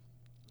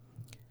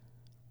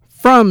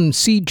From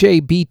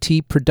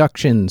CJBT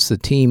Productions, the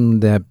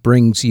team that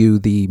brings you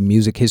the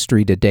Music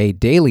History Today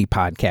Daily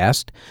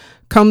podcast,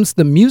 comes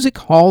the Music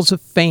Halls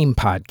of Fame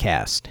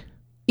podcast.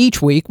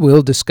 Each week,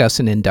 we'll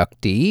discuss an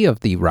inductee of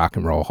the Rock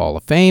and Roll Hall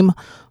of Fame,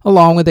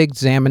 along with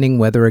examining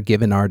whether a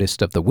given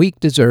artist of the week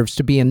deserves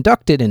to be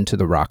inducted into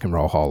the Rock and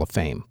Roll Hall of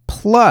Fame.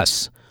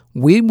 Plus,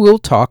 we will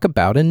talk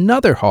about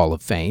another Hall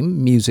of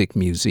Fame, Music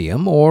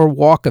Museum, or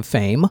Walk of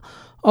Fame,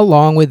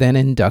 along with an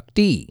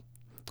inductee.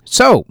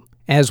 So,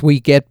 as we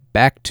get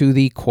back to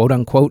the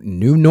quote-unquote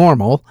new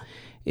normal,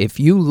 if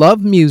you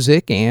love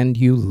music and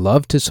you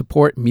love to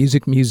support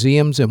music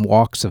museums and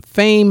walks of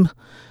fame,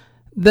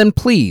 then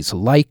please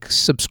like,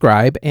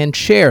 subscribe, and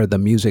share the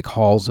Music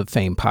Halls of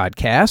Fame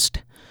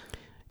podcast.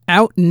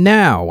 Out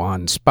now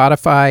on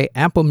Spotify,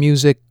 Apple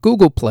Music,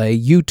 Google Play,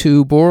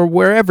 YouTube, or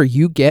wherever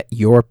you get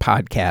your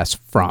podcasts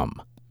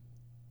from.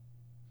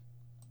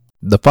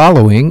 The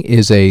following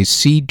is a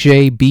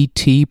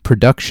CJBT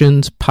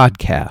Productions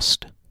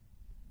podcast.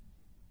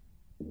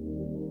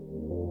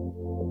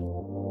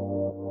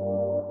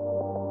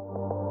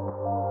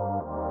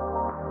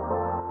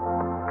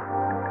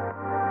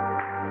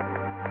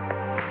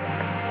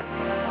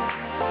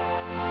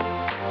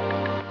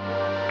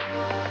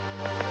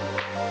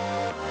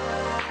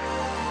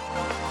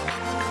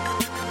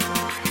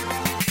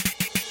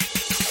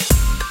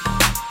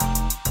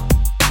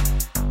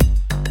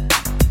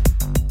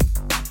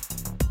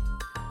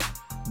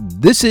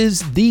 This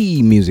is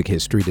the Music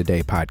History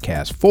Today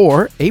podcast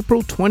for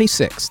April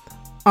 26th.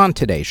 On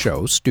today's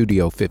show,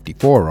 Studio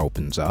 54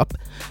 opens up,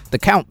 the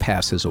Count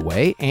passes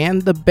away,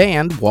 and the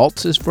band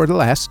waltzes for the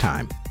last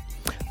time.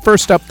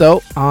 First up,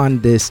 though,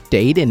 on this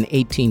date in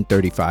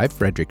 1835,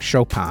 Frédéric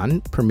Chopin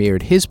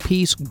premiered his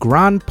piece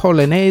Grande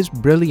Polonaise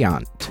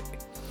Brillante.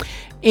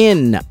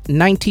 In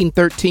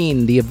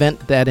 1913, the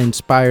event that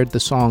inspired the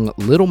song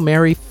Little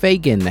Mary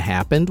Fagin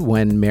happened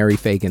when Mary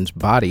Fagin's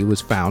body was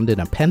found in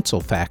a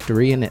pencil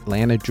factory in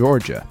Atlanta,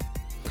 Georgia.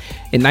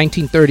 In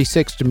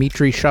 1936,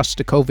 Dmitri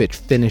Shostakovich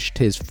finished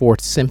his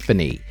Fourth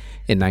Symphony.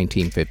 In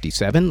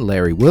 1957,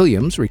 Larry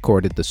Williams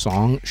recorded the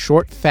song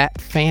Short Fat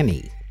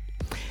Fanny.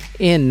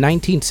 In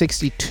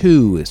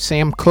 1962,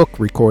 Sam Cooke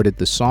recorded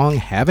the song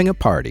Having a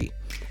Party.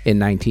 In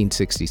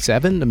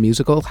 1967, the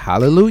musical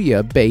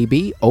Hallelujah,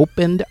 Baby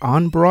opened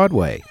on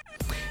Broadway.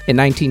 In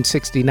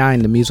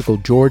 1969, the musical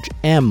George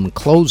M.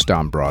 closed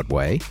on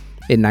Broadway.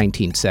 In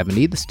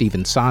 1970, the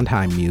Stephen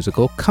Sondheim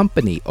musical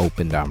Company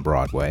opened on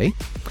Broadway.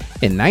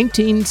 In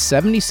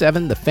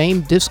 1977, the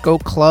famed disco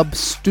club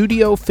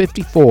Studio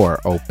 54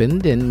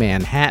 opened in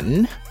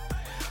Manhattan.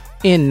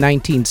 In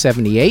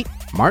 1978,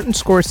 Martin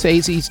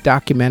Scorsese's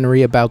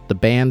documentary about the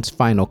band's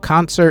final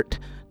concert,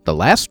 The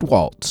Last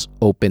Waltz,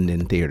 opened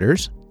in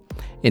theaters.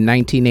 In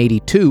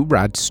 1982,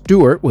 Rod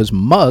Stewart was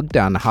mugged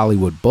on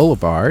Hollywood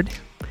Boulevard.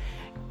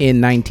 In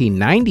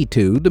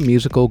 1992, the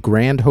musical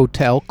Grand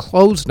Hotel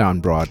closed on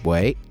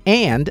Broadway,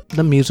 and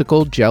the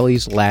musical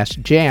Jelly's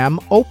Last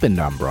Jam opened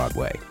on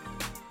Broadway.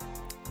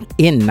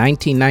 In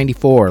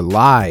 1994,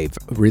 Live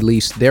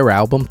released their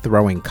album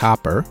Throwing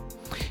Copper.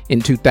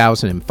 In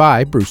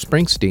 2005, Bruce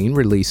Springsteen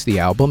released the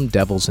album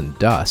Devils and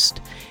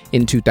Dust.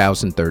 In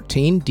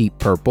 2013, Deep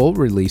Purple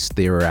released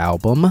their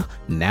album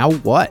Now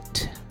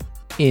What?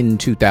 In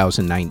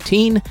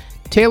 2019,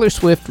 Taylor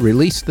Swift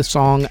released the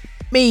song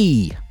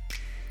Me.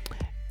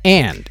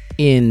 And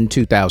in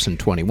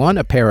 2021,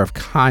 a pair of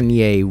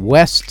Kanye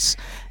West's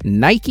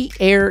Nike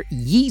Air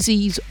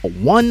Yeezys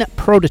 1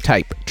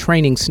 prototype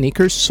training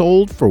sneakers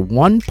sold for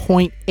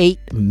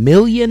 $1.8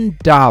 million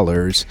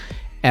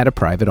at a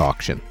private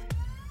auction.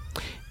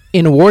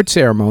 In award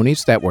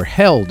ceremonies that were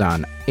held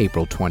on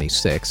April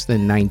 26th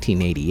in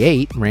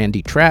 1988,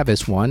 Randy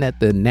Travis won at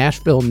the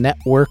Nashville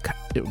Network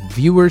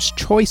Viewers'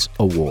 Choice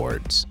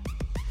Awards.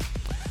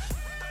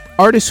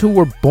 Artists who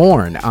were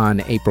born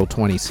on April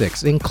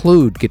 26th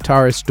include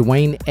guitarist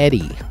Duane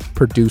Eddy,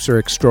 producer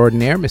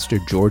extraordinaire Mr.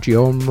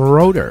 Giorgio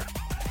Moroder,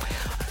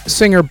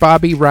 singer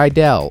Bobby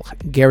Rydell,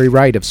 Gary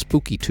Wright of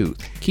Spooky Tooth,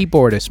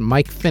 keyboardist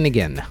Mike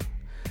Finnegan,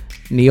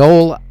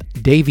 Neol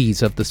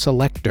Davies of The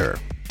Selecter,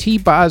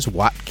 T-Boz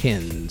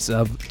Watkins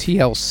of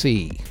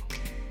TLC,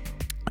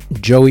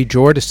 Joey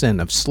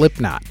Jordison of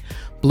Slipknot,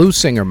 blues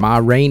singer Ma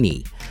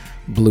Rainey,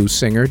 blues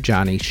singer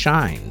Johnny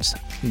Shines,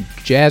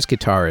 jazz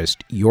guitarist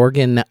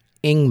Jorgen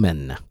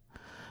Ingman,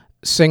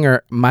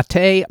 singer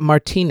Mate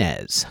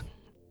Martinez,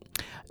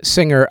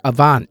 singer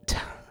Avant,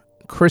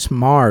 Chris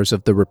Mars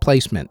of The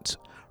Replacements,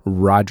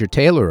 Roger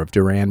Taylor of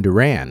Duran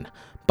Duran,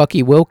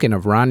 Bucky Wilkin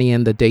of Ronnie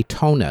and the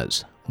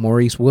Daytonas,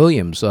 Maurice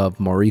Williams of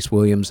Maurice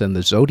Williams and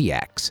the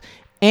Zodiacs,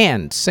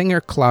 and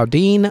singer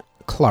Claudine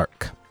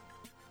Clark.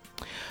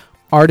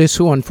 Artists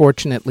who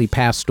unfortunately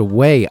passed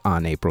away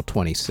on April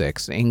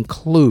 26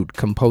 include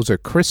composer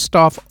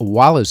Christoph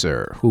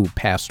Walliser, who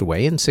passed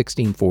away in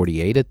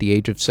 1648 at the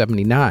age of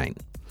 79.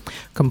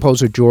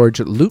 Composer George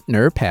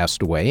Lautner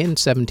passed away in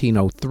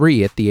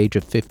 1703 at the age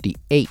of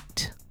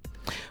 58.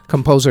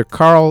 Composer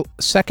Karl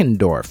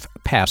Seckendorf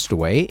passed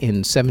away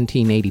in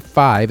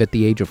 1785 at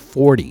the age of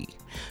 40.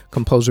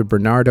 Composer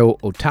Bernardo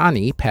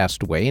Ottani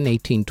passed away in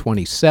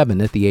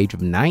 1827 at the age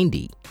of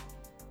 90.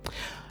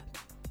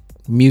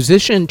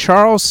 Musician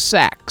Charles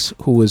Sax,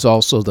 who was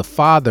also the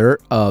father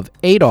of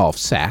Adolph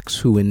Sax,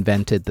 who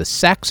invented the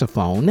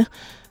saxophone,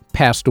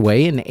 passed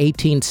away in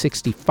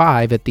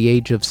 1865 at the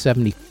age of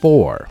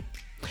 74.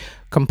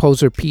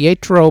 Composer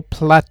Pietro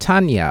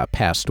Platania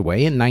passed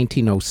away in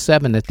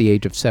 1907 at the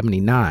age of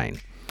 79.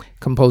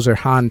 Composer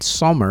Hans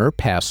Sommer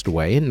passed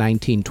away in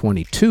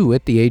 1922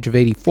 at the age of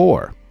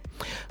 84.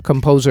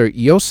 Composer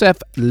Josef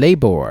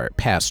Labor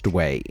passed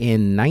away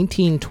in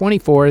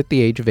 1924 at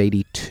the age of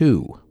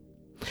 82.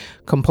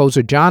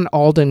 Composer John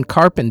Alden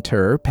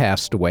Carpenter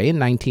passed away in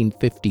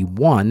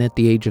 1951 at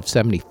the age of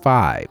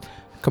 75.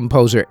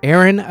 Composer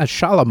Aaron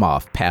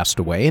Ashalamoff passed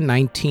away in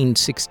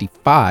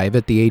 1965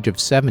 at the age of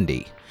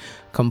 70.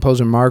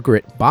 Composer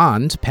Margaret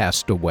Bonds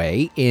passed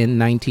away in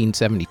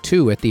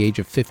 1972 at the age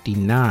of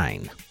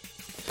 59.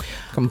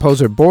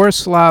 Composer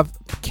Borislav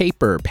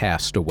Kaper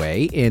passed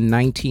away in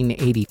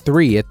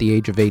 1983 at the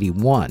age of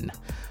 81.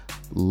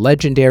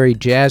 Legendary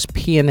jazz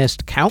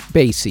pianist Count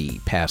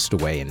Basie passed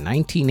away in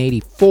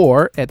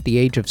 1984 at the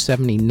age of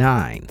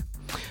 79.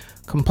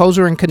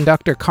 Composer and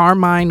conductor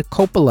Carmine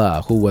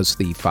Coppola, who was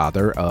the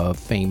father of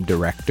famed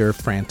director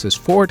Francis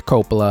Ford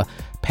Coppola,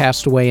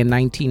 passed away in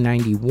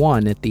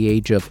 1991 at the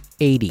age of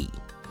 80.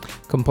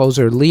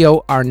 Composer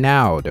Leo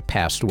Arnaud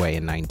passed away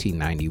in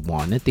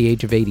 1991 at the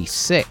age of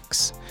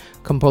 86.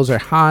 Composer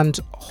Hans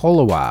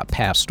Holowa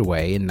passed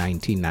away in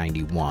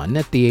 1991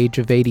 at the age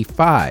of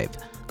 85.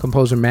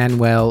 Composer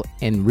Manuel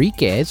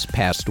Enriquez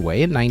passed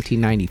away in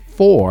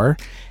 1994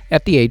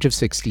 at the age of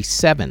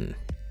 67.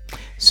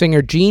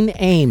 Singer Gene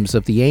Ames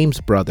of the Ames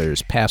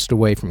Brothers passed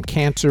away from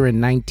cancer in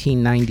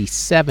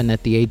 1997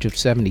 at the age of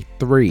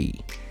 73.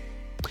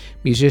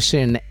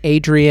 Musician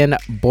Adrian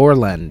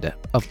Borland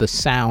of The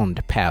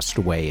Sound passed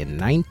away in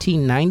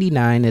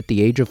 1999 at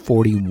the age of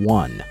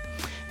 41.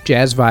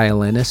 Jazz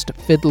violinist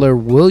Fiddler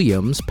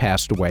Williams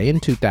passed away in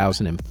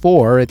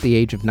 2004 at the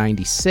age of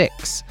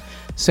 96.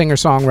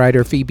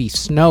 Singer-songwriter Phoebe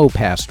Snow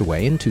passed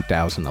away in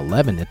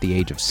 2011 at the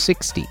age of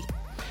 60.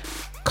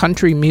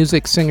 Country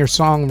music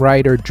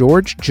singer-songwriter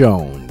George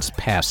Jones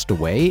passed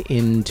away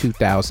in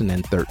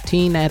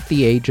 2013 at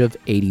the age of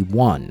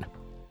 81.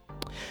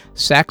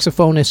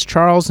 Saxophonist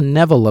Charles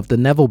Neville of the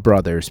Neville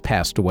Brothers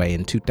passed away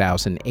in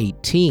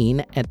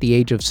 2018 at the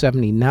age of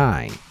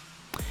 79.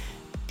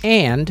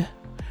 And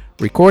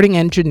recording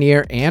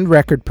engineer and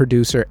record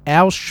producer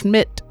Al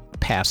Schmidt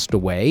passed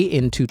away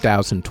in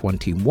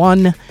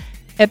 2021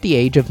 at the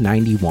age of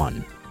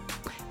 91.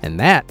 And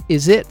that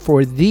is it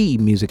for the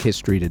Music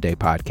History Today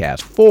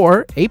podcast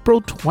for April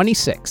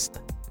 26th.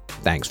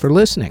 Thanks for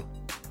listening.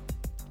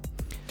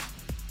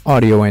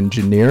 Audio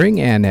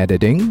engineering and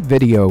editing,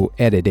 video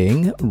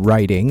editing,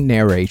 writing,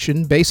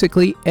 narration,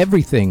 basically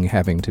everything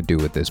having to do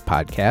with this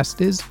podcast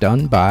is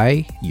done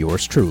by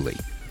yours truly.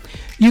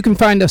 You can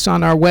find us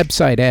on our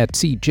website at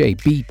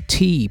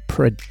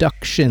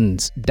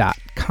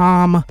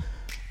cjbtproductions.com.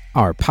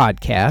 Our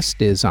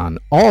podcast is on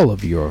all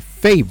of your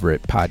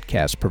favorite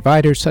podcast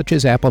providers such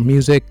as Apple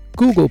Music,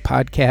 Google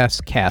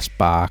Podcasts,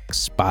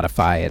 CastBox,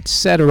 Spotify,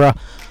 etc.,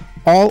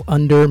 all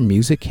under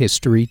Music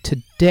History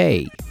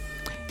Today.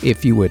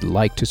 If you would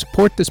like to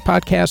support this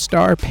podcast,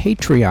 our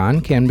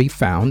Patreon can be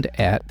found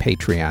at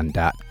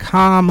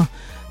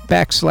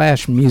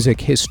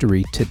patreon.com/Music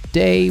History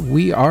Today.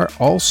 We are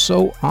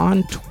also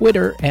on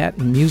Twitter at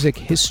Music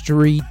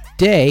History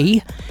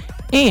Day.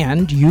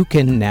 And you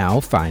can now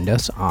find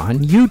us on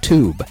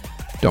YouTube.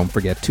 Don't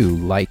forget to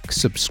like,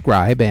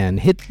 subscribe,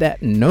 and hit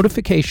that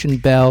notification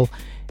bell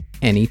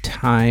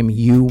anytime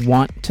you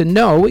want to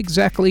know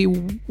exactly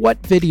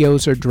what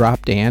videos are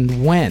dropped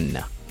and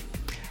when.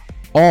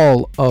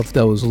 All of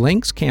those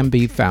links can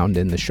be found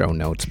in the show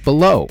notes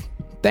below.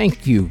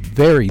 Thank you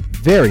very,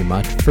 very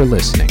much for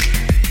listening.